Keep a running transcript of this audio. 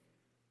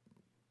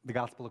The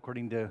Gospel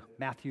according to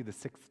Matthew, the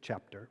 6th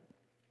chapter.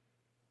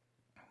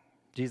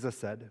 Jesus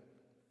said,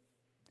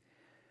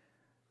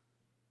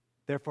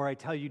 "Therefore I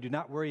tell you, do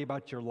not worry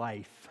about your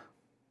life,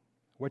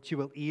 what you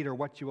will eat or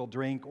what you will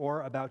drink,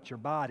 or about your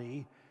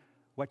body,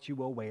 what you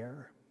will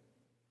wear.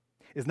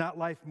 Is not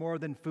life more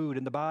than food,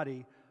 and the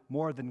body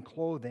more than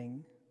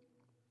clothing?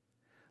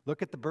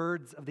 Look at the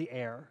birds of the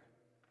air.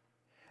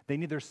 They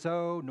neither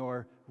sow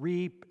nor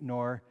reap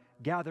nor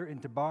gather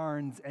into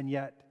barns, and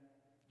yet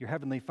your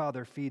heavenly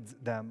Father feeds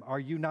them. Are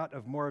you not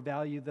of more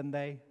value than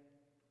they?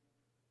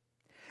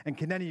 And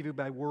can any of you,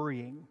 by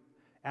worrying,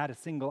 add a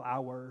single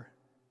hour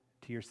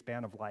to your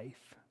span of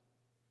life?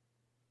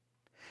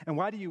 And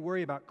why do you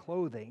worry about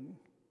clothing?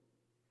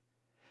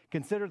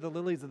 Consider the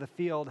lilies of the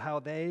field, how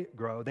they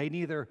grow. They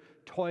neither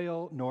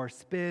toil nor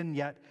spin,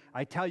 yet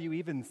I tell you,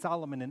 even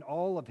Solomon in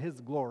all of his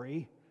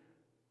glory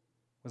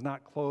was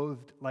not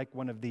clothed like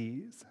one of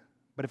these.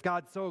 But if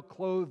God so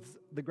clothes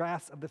the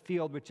grass of the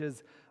field, which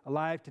is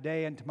alive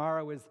today and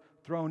tomorrow is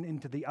thrown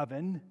into the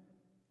oven,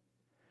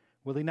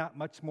 will he not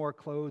much more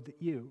clothe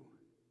you,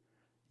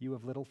 you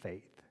of little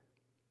faith?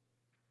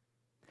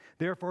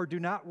 Therefore, do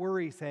not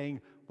worry,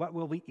 saying, what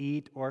will we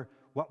eat, or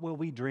what will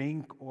we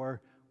drink,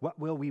 or what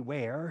will we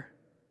wear?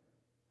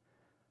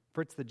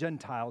 For it's the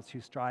Gentiles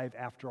who strive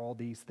after all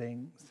these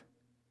things.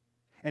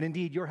 And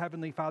indeed, your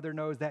heavenly Father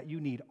knows that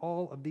you need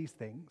all of these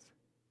things.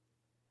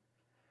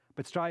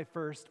 But strive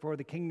first for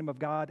the kingdom of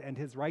God and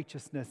his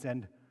righteousness,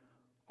 and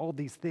all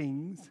these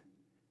things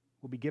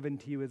will be given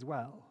to you as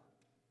well.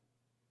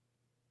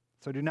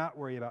 So do not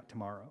worry about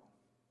tomorrow,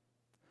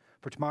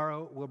 for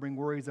tomorrow will bring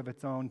worries of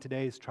its own.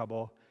 Today's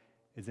trouble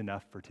is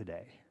enough for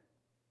today."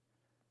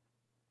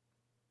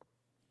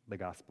 The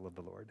Gospel of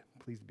the Lord.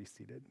 Please be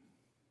seated.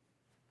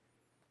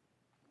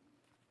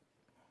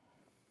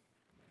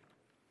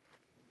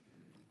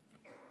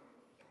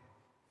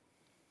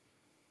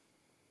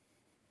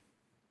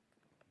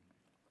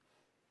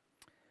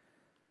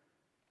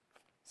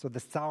 So the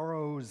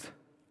sorrows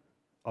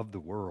of the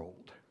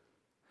world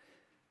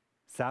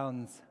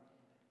sounds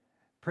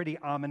pretty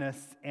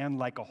ominous and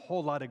like a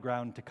whole lot of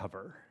ground to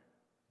cover.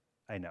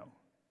 I know.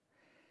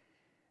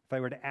 If I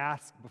were to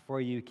ask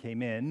before you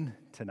came in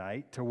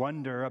tonight to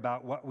wonder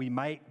about what we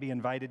might be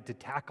invited to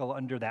tackle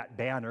under that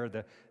banner,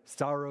 the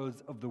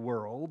sorrows of the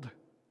world,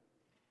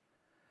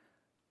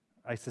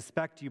 I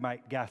suspect you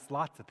might guess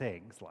lots of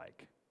things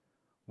like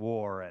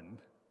war and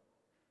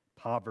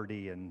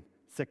poverty and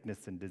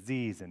sickness and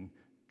disease and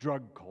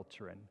drug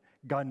culture and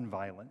gun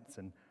violence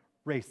and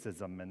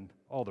racism and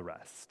all the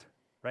rest,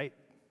 right?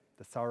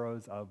 The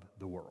sorrows of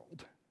the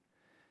world.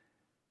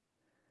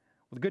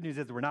 Well, the good news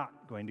is we're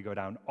not going to go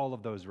down all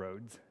of those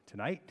roads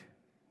tonight.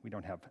 We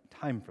don't have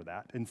time for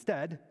that.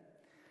 Instead,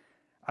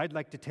 I'd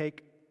like to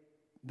take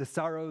the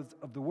sorrows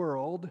of the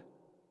world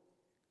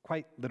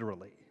quite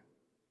literally.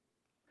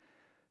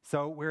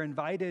 So we're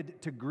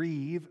invited to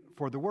grieve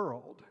for the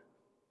world,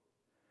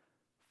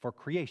 for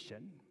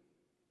creation,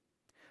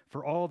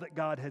 for all that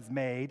God has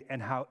made,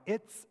 and how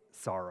its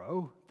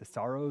sorrow, the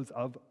sorrows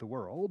of the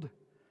world,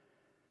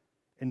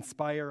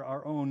 inspire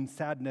our own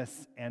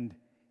sadness and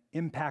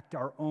impact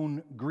our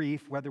own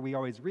grief, whether we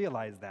always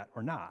realize that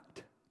or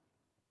not.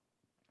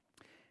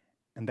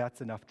 And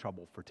that's enough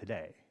trouble for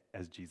today,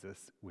 as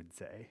Jesus would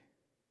say.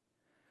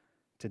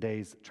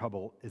 Today's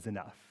trouble is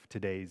enough.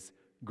 Today's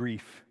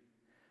grief,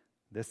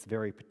 this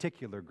very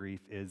particular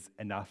grief, is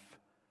enough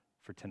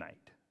for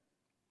tonight.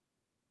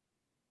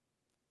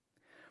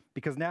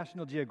 Because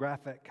National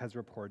Geographic has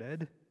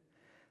reported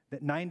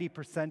that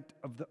 90%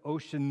 of the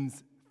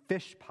ocean's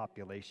fish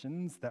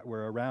populations that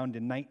were around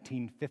in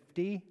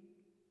 1950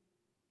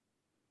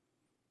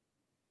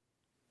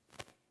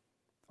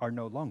 are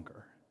no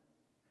longer.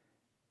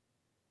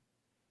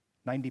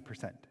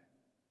 90%.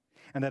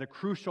 And that a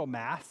crucial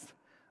mass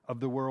of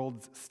the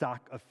world's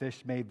stock of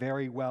fish may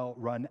very well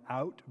run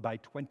out by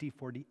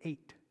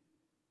 2048.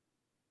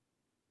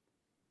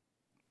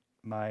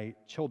 My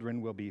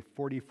children will be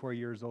 44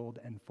 years old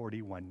and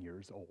 41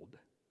 years old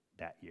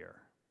that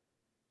year.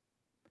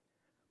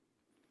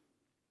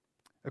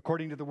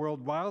 According to the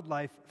World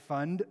Wildlife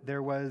Fund,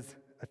 there was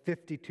a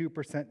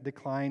 52%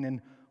 decline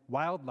in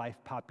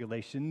wildlife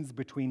populations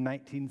between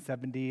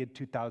 1970 and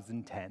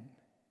 2010.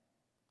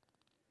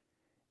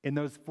 In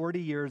those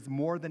 40 years,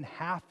 more than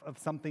half of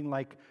something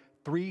like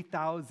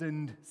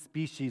 3,000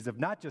 species of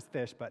not just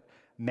fish, but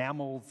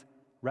mammals,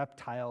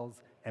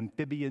 reptiles,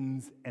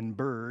 amphibians, and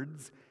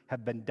birds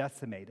have been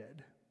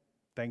decimated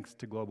thanks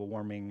to global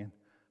warming,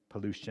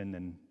 pollution,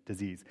 and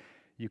disease.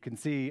 You can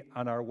see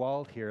on our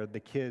wall here the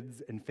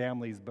kids and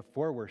families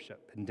before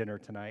worship and dinner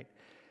tonight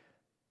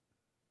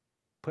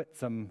put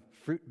some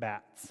fruit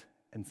bats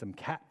and some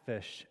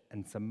catfish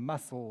and some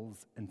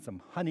mussels and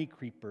some honey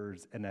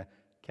creepers and a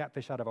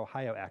catfish out of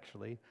Ohio,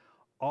 actually,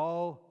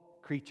 all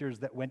creatures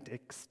that went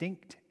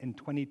extinct in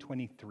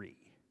 2023.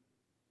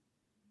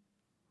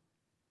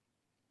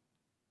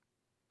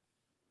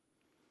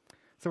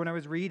 So when I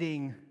was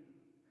reading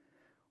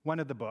one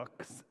of the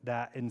books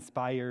that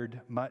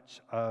inspired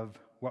much of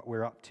what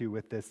we're up to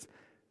with this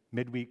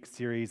midweek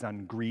series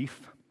on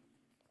grief,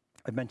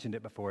 I've mentioned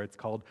it before. It's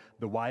called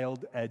The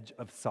Wild Edge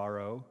of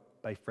Sorrow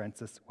by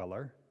Francis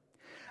Weller.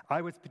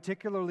 I was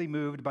particularly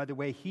moved by the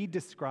way he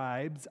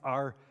describes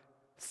our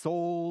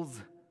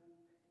soul's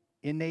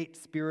innate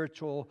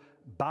spiritual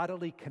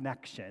bodily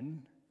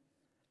connection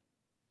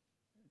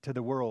to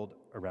the world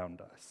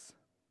around us.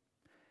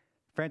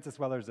 Francis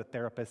Weller is a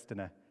therapist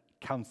and a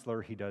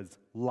counselor. He does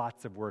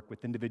lots of work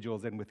with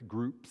individuals and with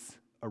groups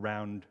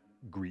around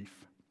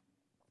grief.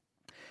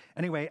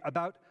 Anyway,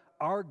 about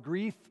our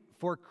grief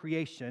for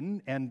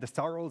creation and the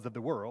sorrows of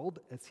the world,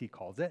 as he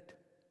calls it,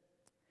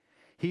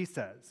 he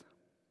says,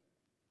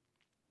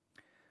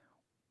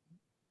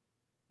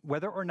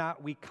 whether or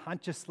not we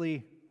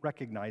consciously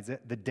recognize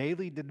it, the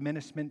daily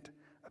diminishment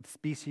of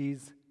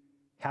species,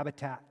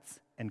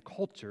 habitats, and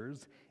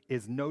cultures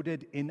is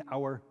noted in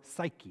our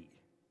psyche.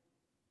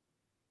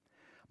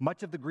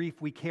 Much of the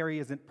grief we carry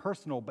isn't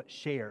personal, but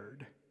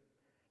shared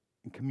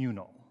and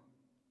communal.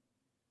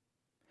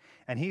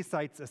 And he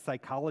cites a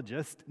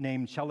psychologist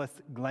named Chellis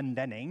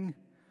Glendenning,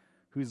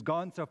 who's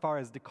gone so far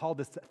as to call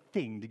this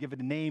thing, to give it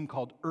a name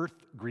called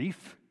Earthgrief.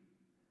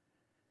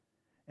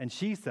 And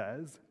she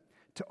says,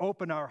 to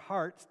open our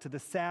hearts to the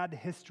sad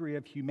history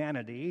of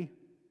humanity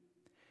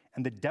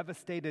and the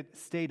devastated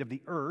state of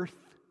the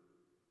earth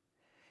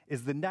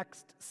is the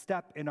next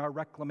step in our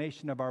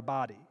reclamation of our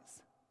bodies,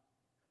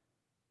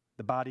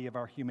 the body of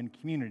our human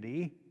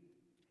community,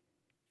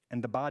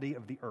 and the body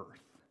of the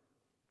earth.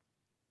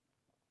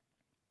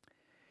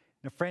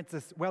 Now,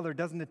 Francis Weller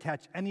doesn't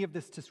attach any of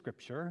this to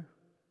Scripture,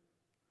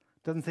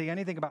 doesn't say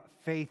anything about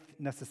faith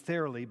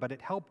necessarily, but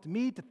it helped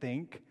me to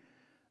think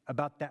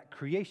about that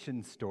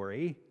creation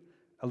story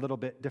a little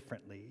bit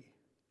differently.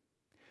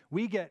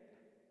 We get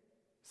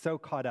so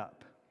caught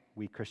up,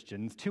 we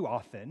Christians, too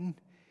often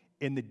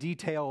in the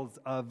details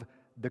of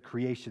the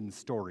creation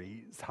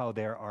stories, how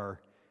there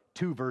are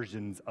two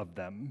versions of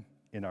them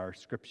in our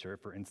scripture,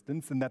 for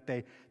instance, and that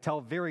they tell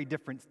very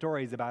different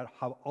stories about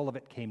how all of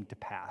it came to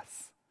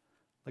pass.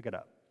 Look it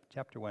up,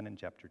 chapter 1 and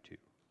chapter 2.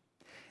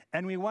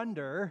 And we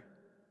wonder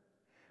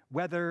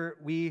whether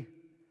we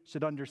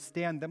should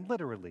understand them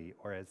literally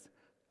or as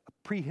a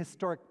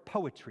prehistoric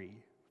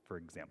poetry, for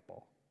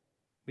example.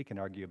 We can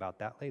argue about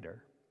that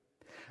later.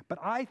 But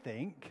I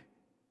think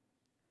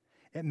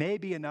it may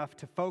be enough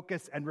to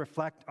focus and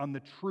reflect on the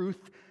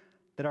truth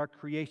that our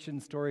creation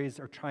stories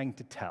are trying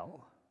to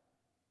tell.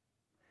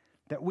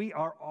 That we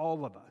are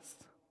all of us,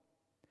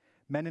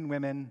 men and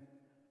women,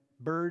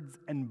 birds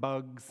and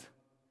bugs,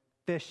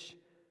 fish,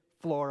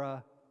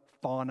 flora,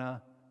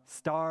 fauna,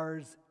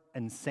 stars,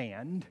 and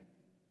sand,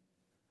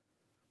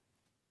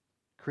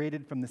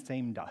 created from the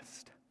same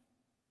dust.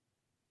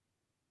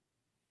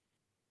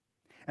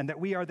 And that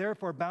we are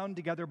therefore bound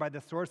together by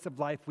the source of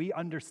life we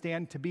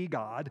understand to be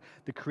God,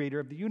 the creator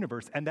of the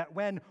universe. And that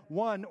when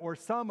one or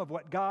some of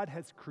what God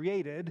has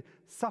created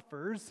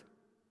suffers,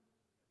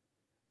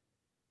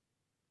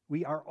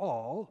 we are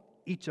all,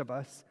 each of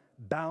us,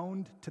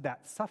 bound to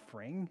that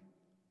suffering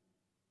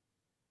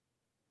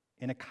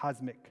in a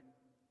cosmic,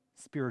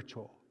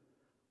 spiritual,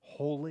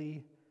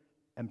 holy,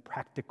 and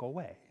practical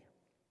way.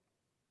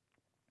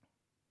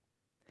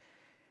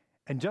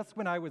 And just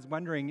when I was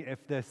wondering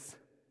if this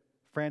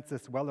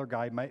Francis Weller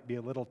guy might be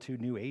a little too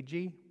new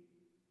agey,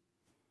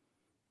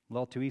 a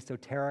little too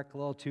esoteric, a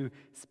little too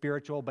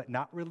spiritual, but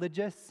not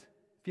religious,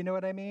 if you know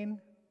what I mean,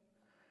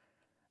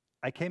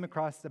 I came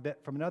across a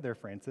bit from another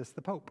Francis,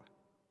 the Pope.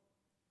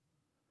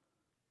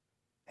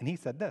 And he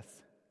said this: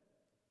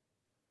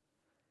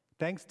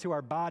 thanks to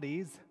our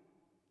bodies,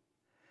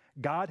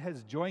 God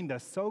has joined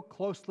us so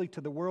closely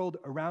to the world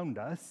around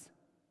us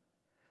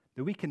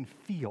that we can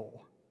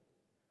feel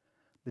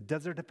the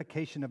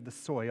desertification of the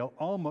soil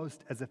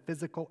almost as a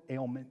physical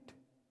ailment,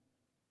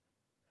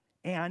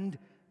 and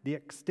the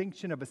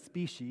extinction of a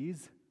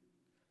species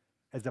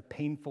as a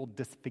painful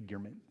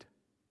disfigurement.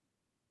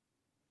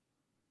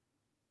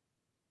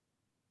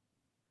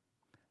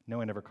 No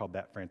one ever called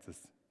that Francis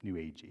New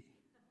Agey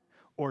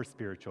or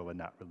spiritual and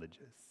not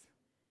religious.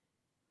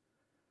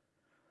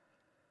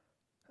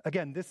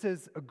 Again, this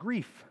is a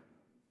grief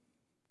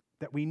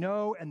that we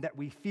know and that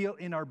we feel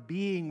in our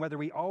being, whether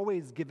we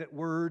always give it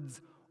words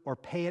or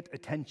pay it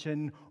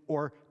attention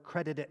or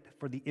credit it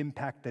for the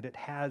impact that it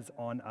has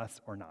on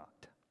us or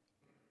not.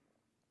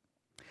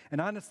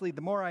 And honestly, the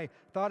more I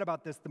thought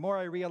about this, the more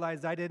I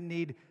realized I didn't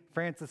need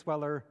Francis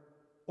Weller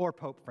or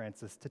Pope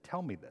Francis to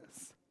tell me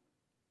this.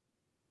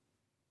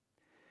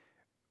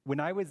 When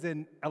I was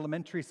in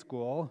elementary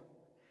school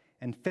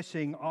and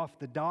fishing off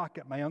the dock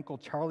at my Uncle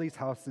Charlie's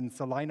house in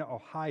Salina,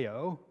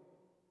 Ohio,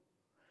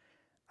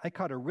 I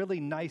caught a really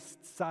nice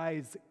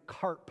size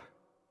carp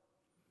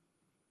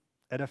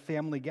at a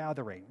family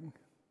gathering.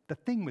 The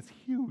thing was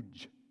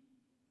huge.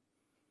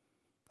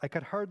 I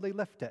could hardly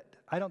lift it.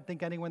 I don't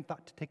think anyone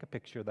thought to take a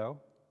picture,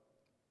 though.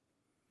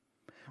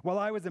 While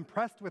I was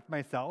impressed with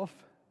myself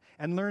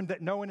and learned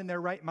that no one in their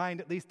right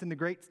mind, at least in the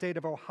great state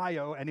of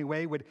Ohio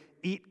anyway, would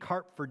eat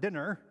carp for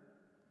dinner,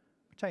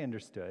 which I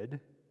understood,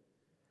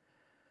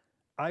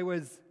 I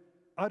was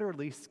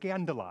utterly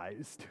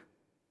scandalized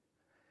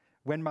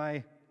when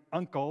my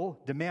uncle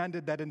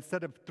demanded that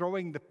instead of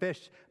throwing the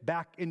fish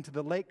back into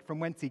the lake from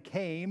whence he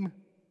came,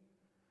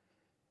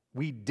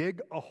 we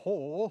dig a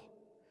hole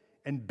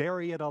and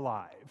bury it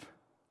alive.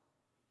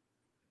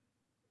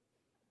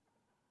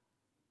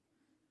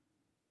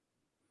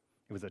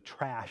 It was a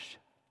trash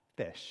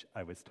fish,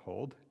 I was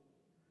told,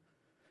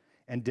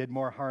 and did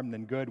more harm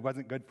than good,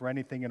 wasn't good for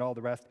anything and all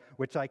the rest,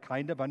 which I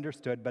kind of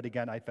understood, but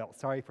again, I felt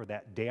sorry for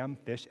that damn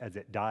fish as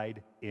it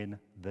died in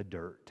the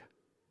dirt.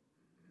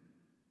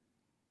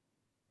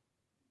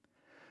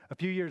 A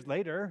few years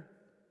later,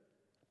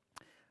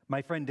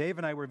 my friend Dave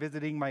and I were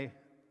visiting my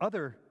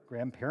other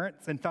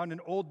grandparents and found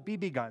an old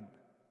BB gun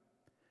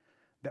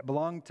that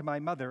belonged to my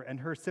mother and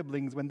her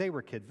siblings when they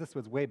were kids. This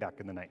was way back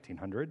in the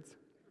 1900s.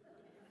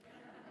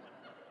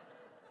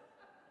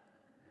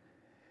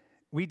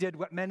 We did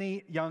what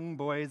many young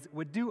boys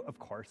would do, of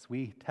course.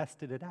 We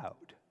tested it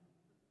out,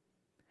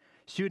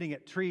 shooting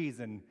at trees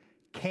and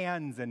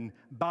cans and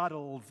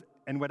bottles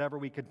and whatever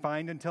we could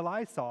find until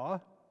I saw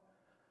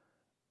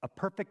a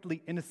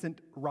perfectly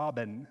innocent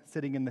robin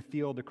sitting in the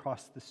field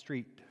across the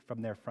street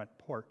from their front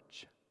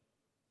porch.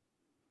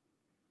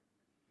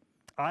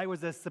 I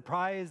was as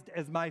surprised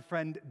as my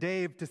friend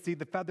Dave to see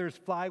the feathers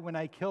fly when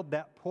I killed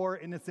that poor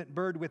innocent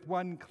bird with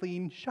one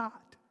clean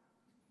shot.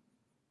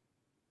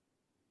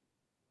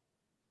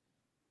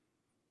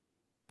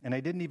 And I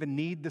didn't even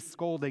need the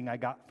scolding I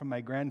got from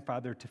my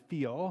grandfather to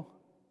feel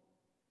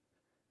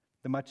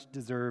the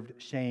much-deserved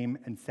shame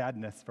and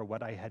sadness for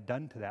what I had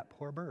done to that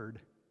poor bird.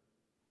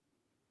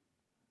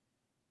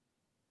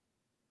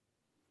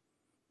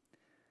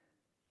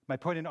 My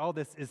point in all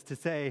this is to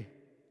say,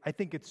 I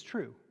think it's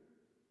true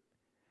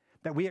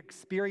that we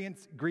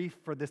experience grief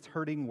for this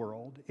hurting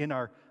world in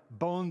our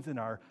bones, in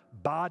our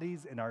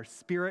bodies, in our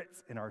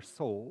spirits, in our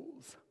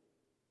souls.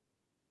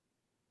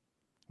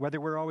 Whether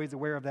we're always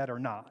aware of that or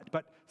not,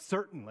 but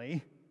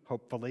certainly,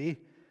 hopefully,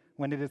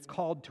 when it is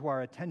called to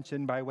our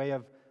attention by way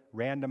of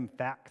random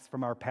facts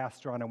from our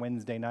pastor on a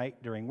Wednesday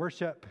night during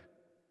worship,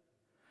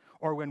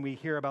 or when we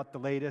hear about the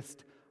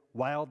latest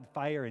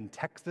wildfire in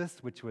Texas,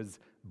 which was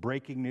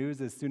breaking news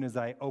as soon as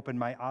I opened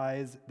my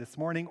eyes this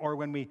morning, or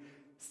when we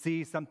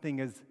see something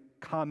as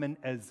common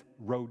as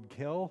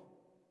roadkill,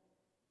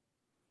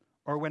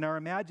 or when our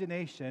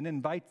imagination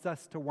invites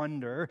us to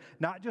wonder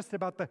not just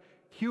about the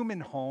human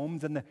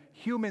homes and the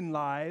human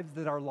lives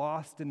that are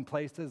lost in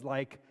places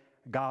like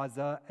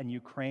Gaza and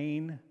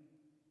Ukraine,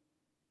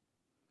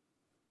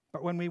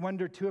 but when we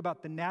wonder too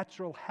about the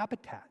natural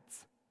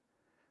habitats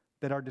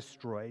that are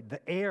destroyed,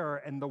 the air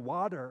and the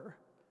water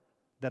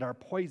that are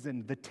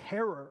poisoned, the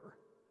terror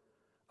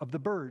of the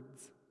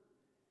birds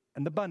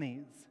and the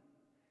bunnies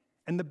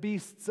and the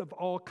beasts of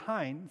all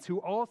kinds who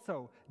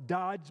also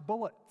dodge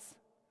bullets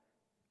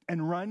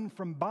and run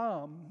from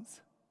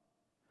bombs,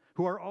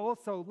 who are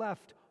also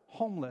left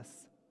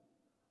homeless,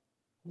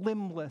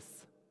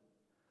 limbless,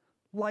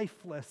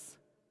 lifeless,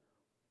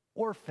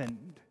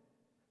 orphaned,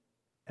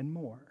 and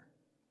more.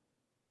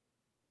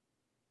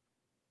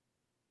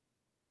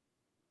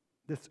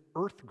 This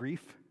earth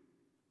grief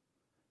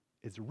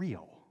is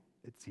real,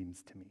 it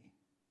seems to me.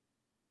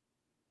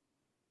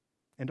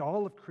 And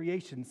all of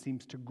creation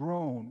seems to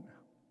groan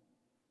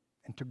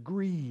and to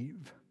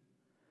grieve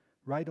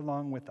right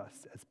along with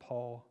us, as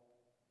Paul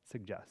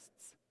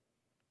suggests.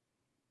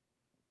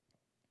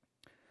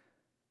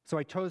 So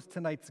I chose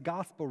tonight's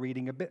gospel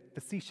reading a bit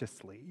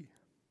facetiously.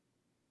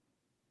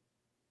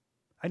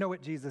 I know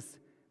what Jesus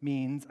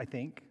means, I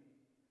think,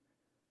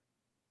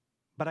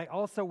 but I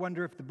also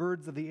wonder if the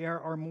birds of the air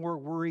are more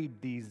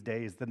worried these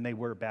days than they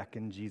were back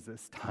in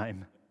Jesus'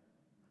 time.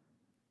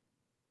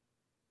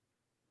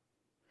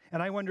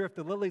 And I wonder if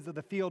the lilies of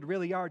the field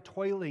really are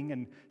toiling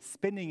and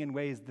spinning in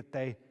ways that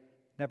they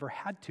never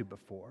had to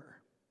before.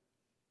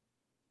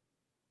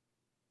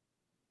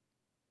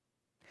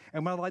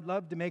 And while I'd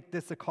love to make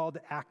this a call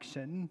to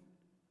action,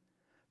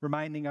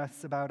 reminding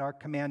us about our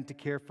command to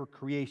care for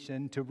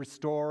creation, to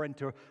restore and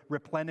to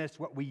replenish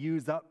what we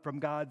use up from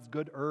God's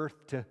good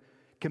earth, to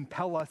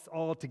compel us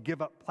all to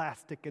give up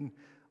plastic and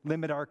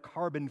limit our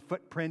carbon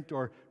footprint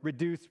or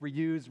reduce,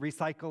 reuse,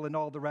 recycle, and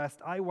all the rest,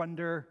 I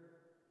wonder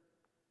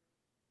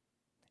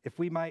if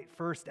we might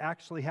first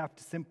actually have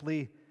to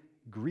simply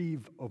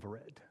grieve over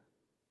it.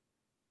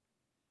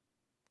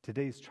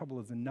 Today's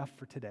trouble is enough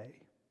for today.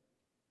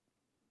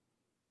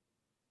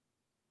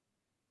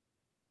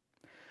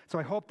 So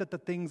I hope that the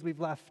things we've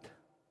left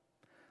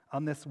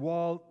on this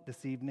wall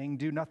this evening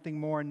do nothing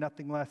more and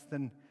nothing less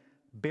than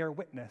bear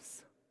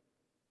witness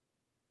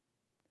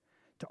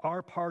to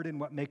our part in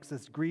what makes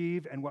us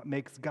grieve and what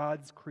makes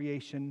God's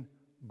creation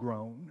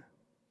groan,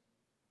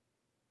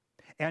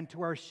 and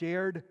to our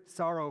shared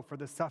sorrow for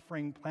the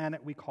suffering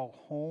planet we call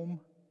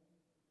home,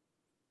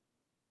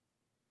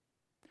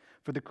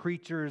 for the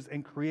creatures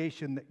and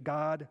creation that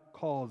God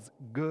calls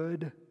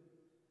good,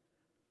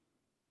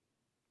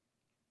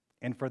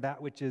 and for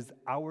that which is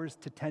ours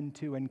to tend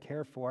to and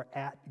care for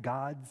at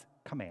God's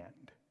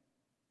command.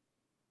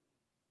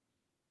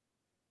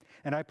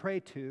 And I pray,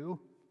 too,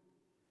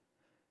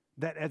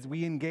 that as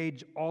we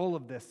engage all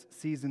of this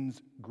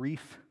season's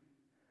grief,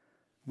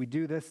 We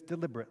do this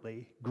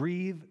deliberately.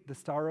 Grieve the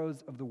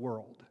sorrows of the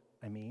world,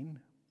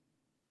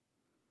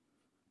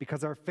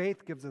 because our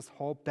faith gives us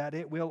hope that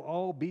it will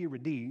all be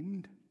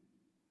redeemed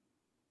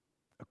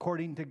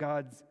according to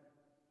God's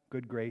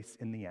good grace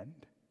in the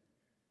end.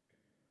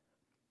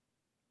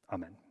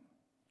 Amen.